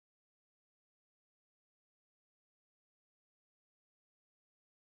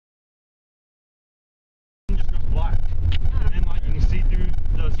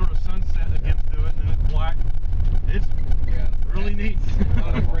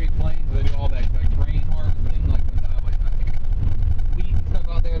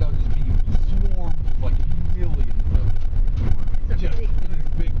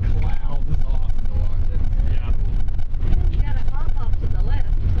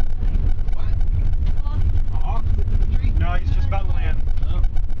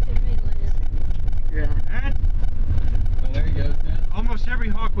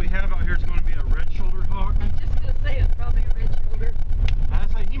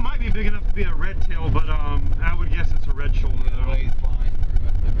to be a red tail, but I would guess it's a red shoulder though. Yeah, it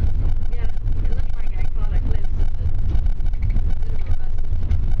looks like I caught a glimpse of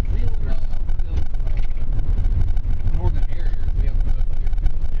a bit of a russet silver. Northern Harriers. We have them up here.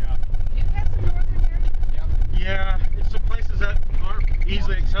 Yeah. You have some northern Harriers? Yeah, it's some places that aren't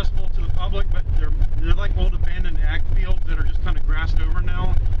easily accessible to the public, but they're like old abandoned ag fields that are just kind of grassed over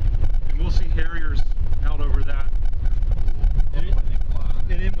now, and we'll see harriers out over that.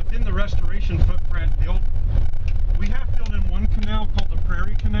 And then within the restoration footprint, we have filled in one canal called the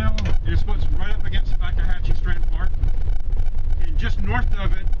Prairie Canal. It's what's right up against Picayune Strand Park. And just north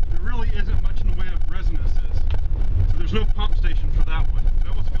of it, there really isn't much in the way of residences. So there's no pump station for that one.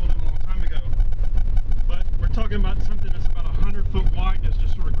 That was filled in a long time ago. But we're talking about something that's about 100 foot wide that's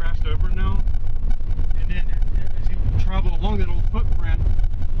just sort of grassed over now. And then as you travel along that old footprint,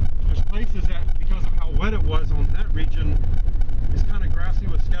 there's places that, because of how wet it was on that region, it's kind of grassy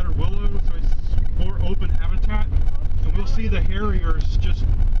with scattered willow, so it's more open habitat. And we'll see the harriers just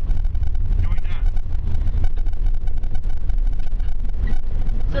doing that.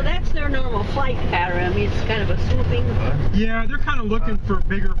 So that's their normal flight pattern. I mean, it's kind of a swooping. Yeah, they're kind of looking for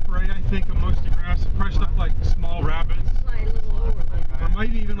bigger prey, I think, amongst the grass. Probably stuff like small rabbits, Fly a little lower. or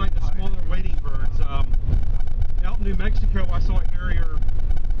maybe even like the smaller wading birds. Out in New Mexico, I saw a harrier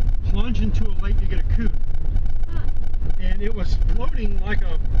plunge into a lake to get a coon. And it was floating like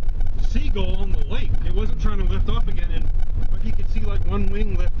a seagull on the lake. It wasn't trying to lift off again, but you could see like one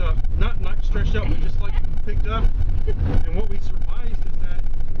wing lift up, not stretched out, but just like picked up. And what we surmised is that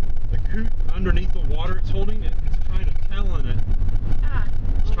the coot underneath the water it's holding, it's trying to talon it.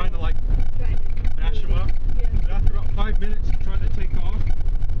 It's trying to like mash him up. But after about 5 minutes, it tried to take off.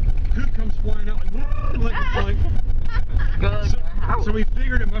 The coot comes flying out like so we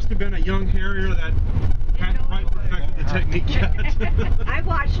figured it must have been a young harrier that hadn't quite perfected the technique yet. I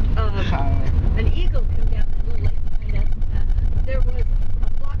watched an eagle come down that little lake behind us. There was a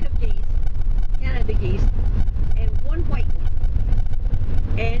flock of geese, Canada geese, and one white one.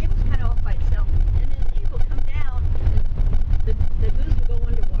 And it was kind of off by itself. And then the eagle come down, and the goose would go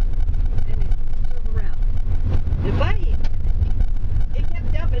underwater and it'd circle around. The bunny, it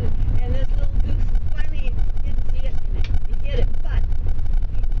kept up, and this little goose finally didn't see it, and it hit it, but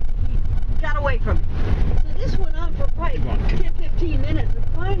he got away from it. So this went on for probably 10-15 minutes, and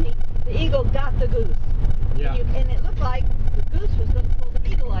finally the eagle got the goose. Yeah. And it looked like the goose was going to pull the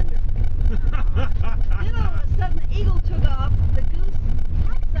eagle under. Then all of a sudden the eagle took off, the goose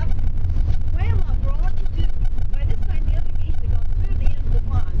hopped up, swam up for all it could do. By this time the other geese had gone through the end of the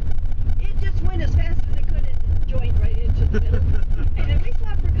pond. It just went as fast as it could and joined right into the middle. And then we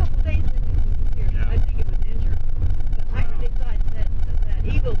saw it for a couple of days and here, I think it was injured. But I really thought that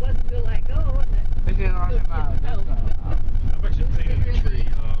eagle wasn't going to let go. No. I've actually painted the tree.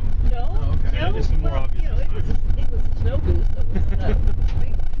 No, okay. no, This is more well, obvious you know, it was a snow goose that was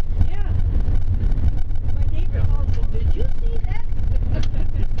big. Yeah. My neighbor called and said, "Did you see that?" Well,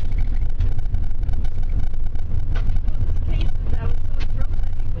 this case, I was so thrown, I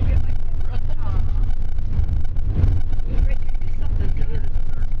didn't go get my camera. He was ready to do something.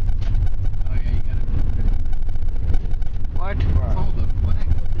 Oh yeah, you got it. What? Hold up.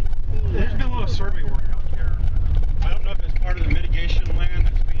 There's been a lot of survey work out there. I don't know if it's part of the mitigation land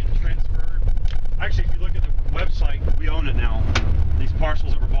that's being transferred. Actually, if you look at the website, we own it now. These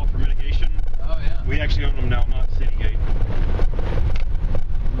parcels that were bought for mitigation, Oh yeah. we actually own them now, not Citygate.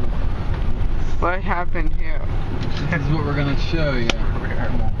 What happened here? This is what we're gonna show you.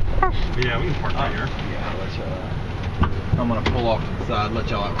 But yeah, we can park right here. Yeah, let's I'm gonna pull off to the side, let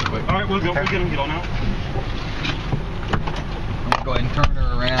y'all out real quick. All right, we'll get them, get on out. I'm gonna go ahead and turn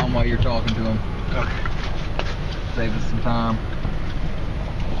her around while you're talking to him. Okay. Save us some time.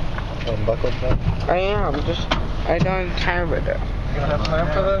 Unbuckled that? I am, I don't have time for this. You don't have time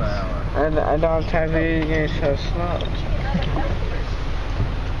for this? I don't have time for you getting so slow.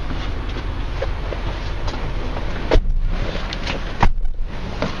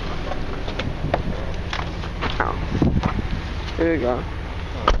 Oh. Here you go.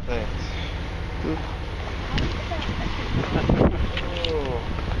 Oh, thanks.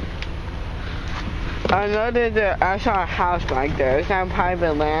 I saw a house back there. Is that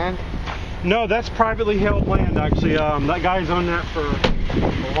private land? No, that's privately held land, actually. That guy's owned that for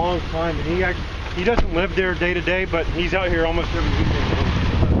a long time, and he doesn't live there day to day, but he's out here almost every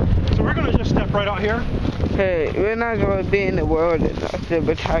weekend. So we're going to just step right out here. Hey, we're not going to be in the world enough to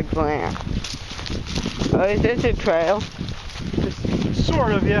protect land. Oh, is this a trail?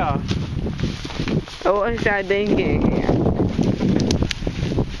 Sort of, yeah. Oh, what's that thing in here?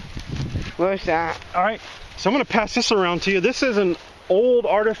 What's that? All right, so I'm going to pass this around to you. This is an old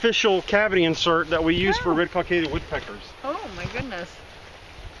artificial cavity insert that we use for red-cockaded woodpeckers. Oh my goodness.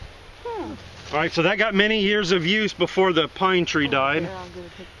 All right, so that got many years of use before the pine tree died.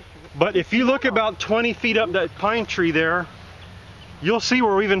 But if you look about 20 feet up that pine tree there, you'll see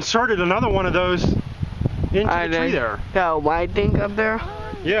where we've inserted another one of those into the tree there. That white thing up there?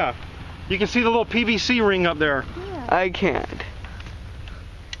 Yeah. You can see the little PVC ring up there. I can't.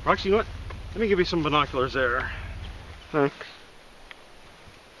 Actually, you know what? Let me give you some binoculars there. Thanks.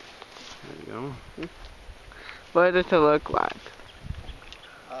 There you go. What does it look like?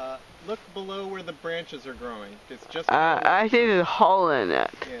 Look below where the branches are growing. It's just. I see there's a hole in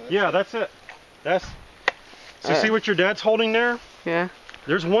it. Yeah, that's it. So see what your dad's holding there? Yeah.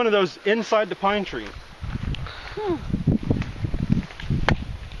 There's one of those inside the pine tree.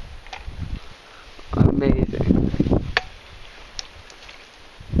 Amazing.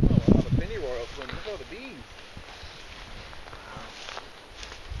 Oh, wow, the pennyroyal swim. Look at all the bees.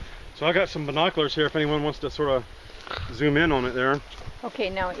 So I got some binoculars here if anyone wants to sort of zoom in on it there. Okay,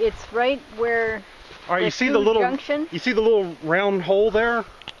 now it's right where. All right, you see the little junction? You see the little round hole there?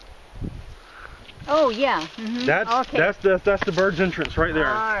 Oh yeah. That's the bird's entrance right there.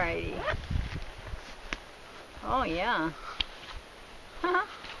 Alrighty. Oh yeah.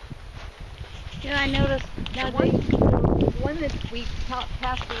 Yeah, I noticed that The one that we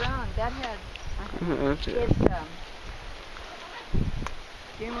passed around, that had. It's do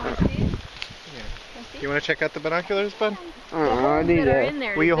you want to see it? You want to check out the binoculars, bud? I need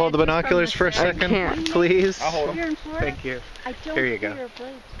it. Will you hold the binoculars for a second, can't. please? I'll hold them. here in Florida, Thank you. I don't Here you go. hear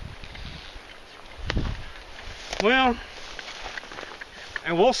birds. Well,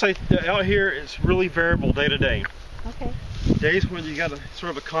 and we'll say that out here it's really variable day to day. Okay, Days when you got a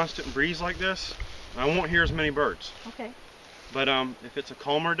sort of a constant breeze like this, I won't hear as many birds. okay, But if it's a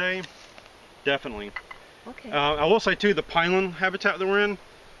calmer day, definitely. okay. I will say too, the pineland habitat that we're in,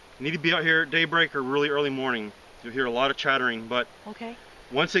 you need to be out here at daybreak or really early morning. You'll hear a lot of chattering, but Okay.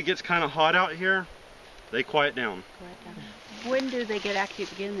 once it gets kind of hot out here, they quiet down. When do they get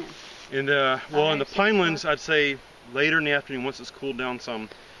active again then? In the in the pinelands, I'd say later in the afternoon once it's cooled down some.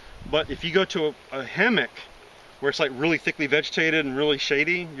 But if you go to a hammock where it's like really thickly vegetated and really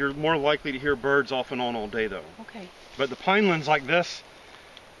shady, you're more likely to hear birds off and on all day though. Okay. But the pinelands like this,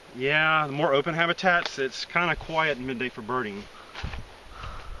 yeah, the more open habitats, it's kind of quiet midday for birding.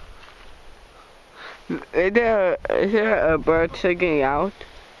 Is there a bird singing out?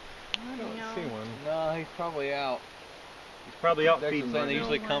 I don't see one. No, he's probably out. It's probably out That's what I'm feeding saying. right They now.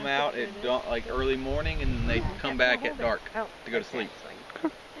 usually come out at like early morning and they come back at dark to go to sleep.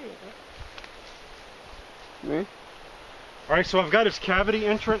 All right, so I've got its cavity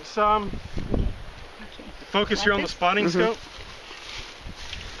entrance. Focus here on the spotting scope.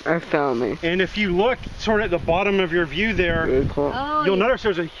 I found me. And if you look sort of at the bottom of your view there, Really cool. Oh, you'll notice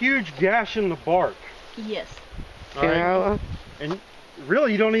there's a huge gash in the bark. yes. All right? And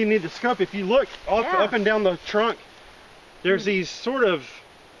really, you don't even need the scope. If you look up and down the trunk, there's these sort of,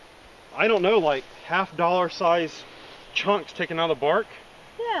 I don't know, like $half size chunks taken out of the bark.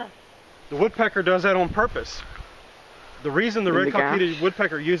 Yeah. The woodpecker does that on purpose. The reason the In the red-cockaded gash?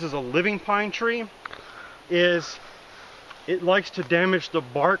 woodpecker uses a living pine tree is it likes to damage the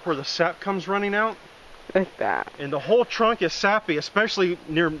bark where the sap comes running out. Like that. And the whole trunk is sappy, especially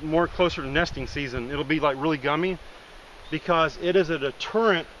more closer to nesting season. It'll be like really gummy because it is a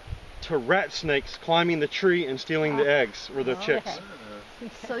deterrent to rat snakes climbing the tree and stealing the eggs or the chicks.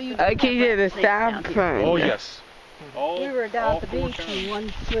 So you. I can hear the sap from. Oh yes. We were down at the beach and one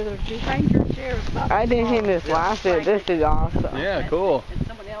where the ranger chair was about. I didn't see this last year. This is awesome. Yeah, cool. And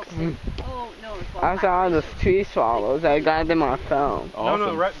someone else said, oh no, it's I saw the tree swallows. I got them on film.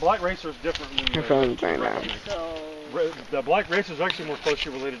 Awesome. No, black racer is different than Your phone's right now. So. the black racer is actually more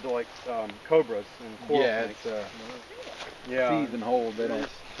closely related to like cobras and coral Yeah, snakes. it's seize and hold. They don't.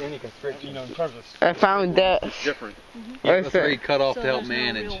 And you can stretch, in terms of I found this. it's different. Yeah, that's where you cut off So to help there's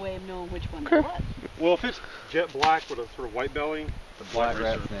manage. no real way of knowing which one it was. Well, if it's jet black with a sort of white belly, The black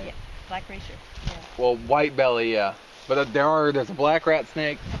rat racer. snake. Black racer. Well, white belly, yeah. But there's a black rat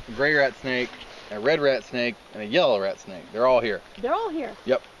snake, a gray rat snake, a red rat snake, and a yellow rat snake. They're all here. They're all here.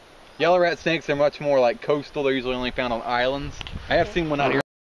 Yep. Yellow rat snakes are much more like coastal. They're usually only found on islands. I have seen one out here.